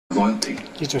Loyalty.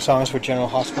 These are songs for General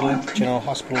Hospital. Loyalty. General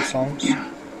Hospital songs. Yeah.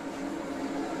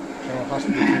 General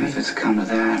Hospital Man, TV. if it's come to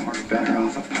that, we're better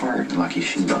off apart. Lucky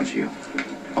she loves you.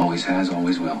 Always has,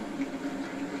 always will.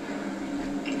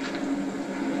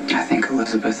 I think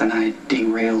Elizabeth and I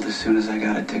derailed as soon as I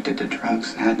got addicted to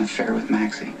drugs and had an affair with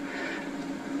Maxie.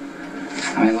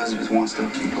 I mean, Elizabeth wants to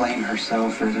blame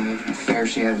herself for the affair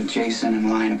she had with Jason and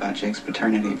lying about Jake's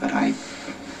paternity, but I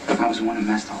was the one who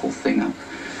messed the whole thing up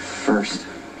first.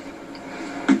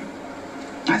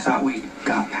 I thought we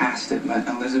got past it, but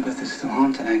Elizabeth is still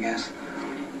haunted, I guess.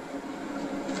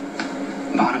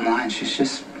 Bottom line,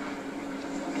 she's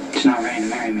not ready to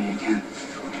marry me again.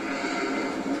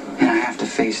 And I have to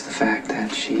face the fact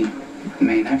that she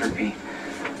may never be.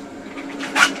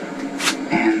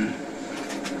 And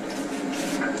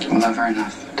I love her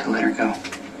enough to let her go.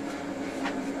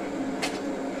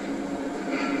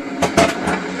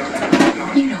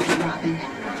 You know me, Robin.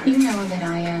 You know that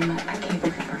I am a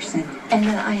capable person and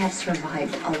that I have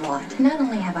survived a lot. Not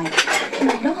only have I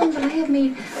carried on, but I have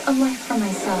made a life for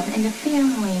myself and a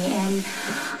family, and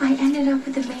I ended up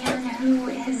with a man who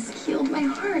has healed my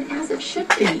heart as it should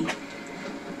be.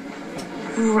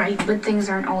 Right, but things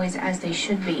aren't always as they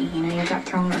should be. You know, you got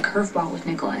thrown a curveball with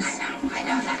Nicholas. I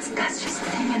know, that's just the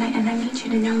thing, and I need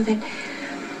you to know that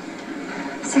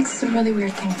sex is a really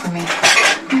weird thing for me.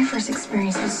 My first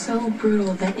experience was so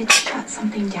brutal that it shut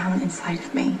something down inside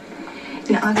of me.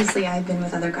 And obviously I've been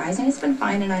with other guys and it's been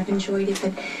fine and I've enjoyed it,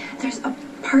 but there's a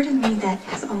part of me that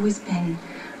has always been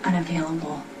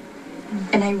unavailable.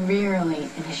 And I rarely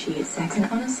initiate sex, and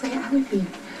honestly, I would be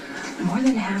more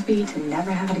than happy to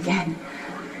never have it again.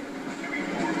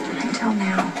 Until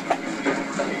now.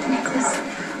 Nicholas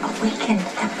awakened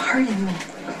that part in me,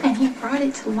 and he brought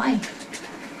it to life.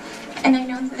 And I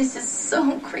know that this is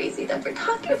so crazy that we're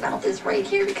talking about this right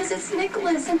here because it's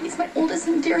Nicholas, and he's my oldest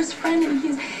and dearest friend, and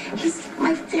he's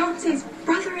my fiance's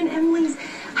brother and Emily's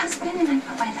husband, and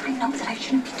I know that I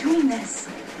shouldn't be doing this.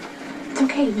 It's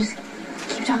okay, just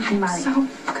keep talking about it. I'm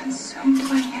so consumed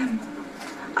by him.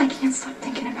 I can't stop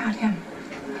thinking about him,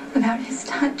 about his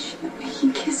touch, the way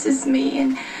he kisses me,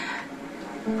 and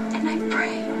I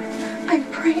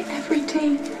pray every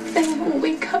day that I will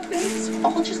wake up and this will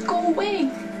all just go away.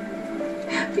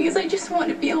 Because I just want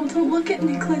to be able to look at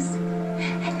Nicholas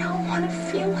and not want to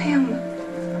feel him.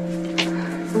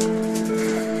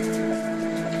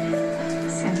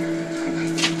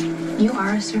 Listen, you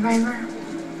are a survivor,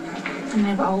 and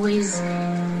I've always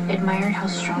admired how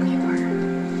strong you are.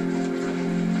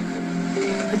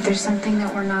 But there's something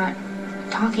that we're not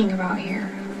talking about here.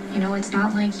 You know, it's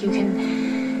not like you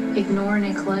can ignore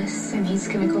Nicholas and he's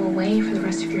going to go away for the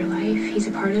rest of your life. He's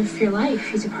a part of your life.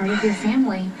 He's a part of your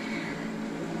family.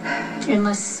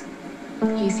 Unless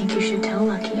you think you should tell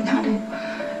Lucky about it.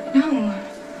 No,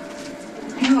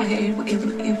 it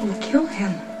will kill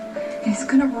him. It's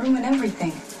gonna ruin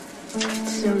everything.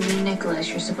 So you, Nicholas,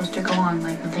 you're supposed to go on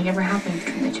like nothing ever happened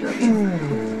between the two of you.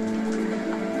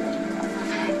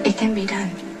 It can be done.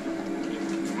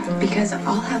 Because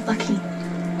I'll have Lucky.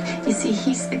 You see,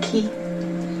 he's the key.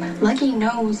 Lucky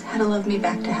knows how to love me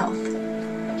back to health.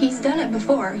 He's done it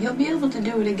before. He'll be able to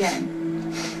do it again.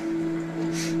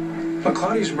 But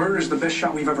Claudia's murder is the best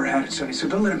shot we've ever had at Sonny, so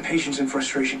don't let impatience and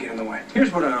frustration get in the way.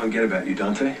 Here's what I don't get about you,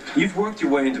 Dante. You've worked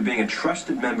your way into being a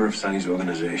trusted member of Sonny's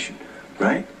organization,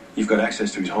 right? You've got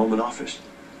access to his home and office.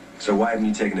 So why haven't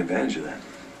you taken advantage of that?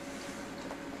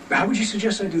 How would you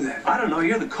suggest I do that? I don't know,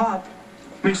 you're the cop.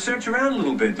 I mean, search around a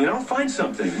little bit, you know, find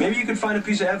something. Maybe you can find a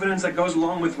piece of evidence that goes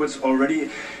along with what's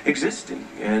already existing.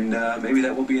 And maybe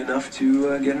that will be enough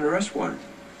to get an arrest warrant.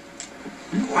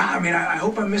 Wow, I mean, I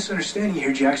hope I'm misunderstanding you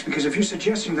here, Jax, because if you're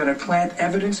suggesting that I plant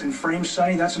evidence and frame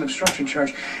Sonny, that's an obstruction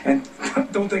charge. And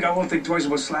don't think I won't think twice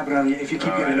about slapping on you if you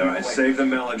keep getting all right. Save the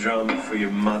melodrama for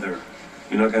your mother.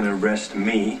 You're not going to arrest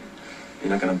me. You're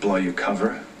not going to blow your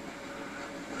cover.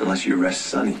 Unless you arrest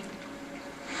Sonny.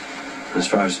 As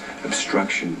far as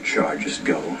obstruction charges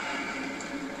go,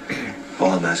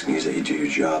 all I'm asking is that you do your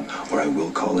job, or I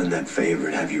will call in that favor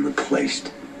and have you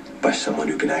replaced by someone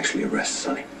who can actually arrest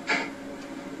Sonny.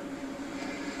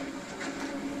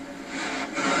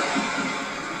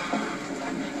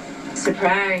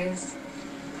 Surprise.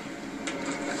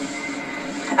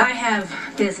 I have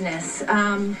business.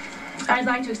 I'd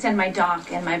like to extend my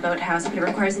dock and my boathouse, but it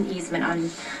requires an easement on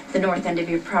the north end of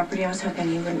your property. I was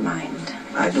hoping you wouldn't mind.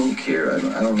 I don't care. I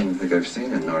don't even think I've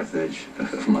seen the north edge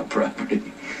of my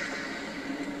property.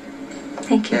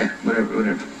 Thank you. Yeah,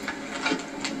 whatever.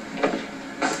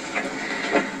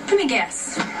 Let me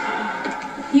guess.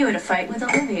 You had a fight with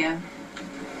Olivia.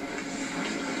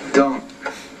 Don't.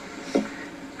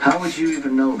 How would you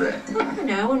even know that? I don't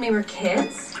know, when we were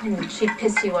kids, and she'd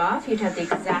piss you off, you'd have the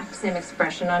exact same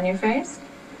expression on your face.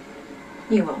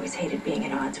 You always hated being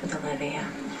at odds with Olivia.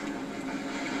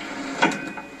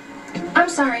 I'm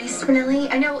sorry,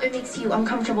 Spinelli. I know it makes you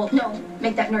uncomfortable. No,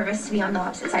 make that nervous to be on the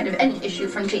opposite side of any issue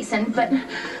from Jason, but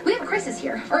we have a crisis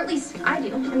here. Or at least I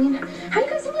do. I mean, how do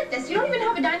you guys live like this? You don't even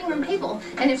have a dining room table.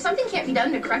 And if something can't be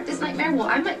done to correct this nightmare, well,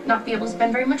 I might not be able to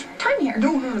spend very much time here.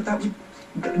 No,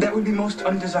 that would be most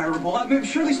undesirable. I mean,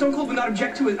 surely Stone Cold would not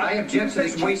object to it. I object to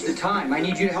this waste of time. I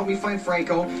need you to help me find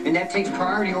Franco, and that takes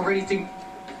priority over anything.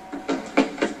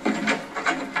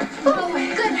 Oh,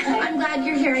 good. I'm glad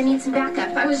you're here. I need some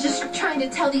backup. I was just trying to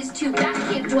tell these two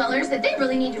Bat Cave dwellers that they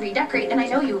really need to redecorate, and I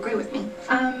know you agree with me.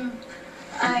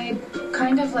 I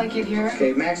kind of like it here.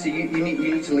 Okay, Maxie, you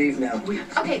need to leave now.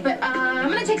 Okay, but I'm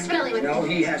gonna take Spinelli with me. No,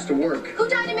 he has to work. Who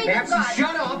died and made up Maxie,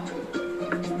 God? shut up!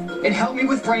 And help me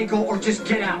with Franco, or just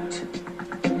get out.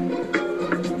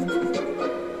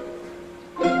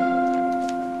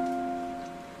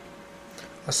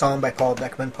 A song by Paul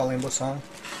Beckman, Pauline song,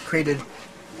 created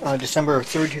December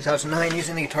 3rd, 2009,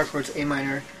 using the guitar chords A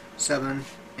minor, 7,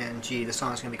 and G. The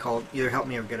song is going to be called Either Help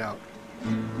Me or Get Out.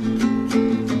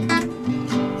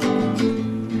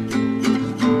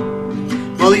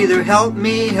 Well, either help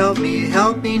me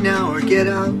now or get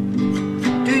out.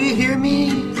 Do you hear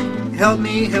me? Help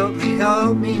me now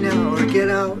or get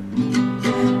out.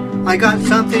 I got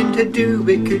something to do,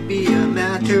 it could be a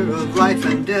matter of life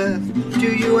and death.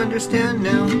 Do you understand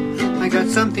now? I got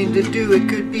something to do, it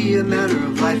could be a matter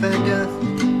of life and death.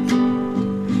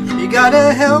 You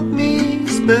gotta help me,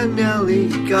 Spinelli,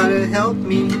 you gotta help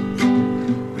me.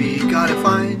 We gotta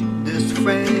find this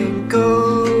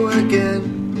Franco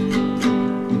again.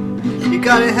 You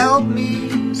gotta help me,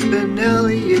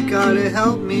 Spinelli, you gotta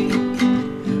help me.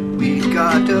 We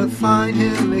gotta find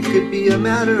him, it could be a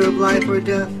matter of life or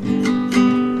death.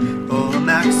 Oh,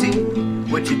 Maxie,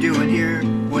 what you doing here?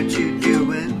 What you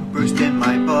doing? Burst in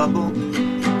my bubble.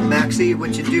 Maxie,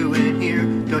 what you doing here?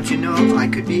 Don't you know I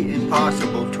could be in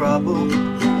possible trouble?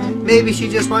 Maybe she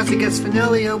just wants to get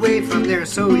Spinelli away from there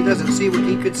so he doesn't see what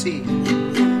he could see.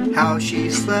 How she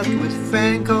slept with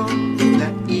Franco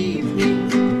that evening.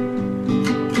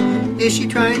 Is she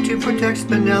trying to protect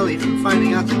Spinelli from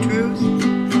finding out the truth?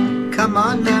 Come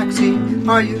on, Maxie,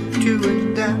 are you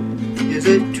doing that? Is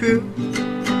it true?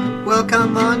 Well,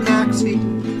 come on, Maxie,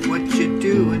 what you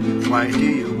doing? Why do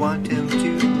you want him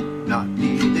to not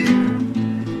be there?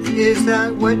 Is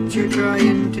that what you're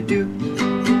trying to do?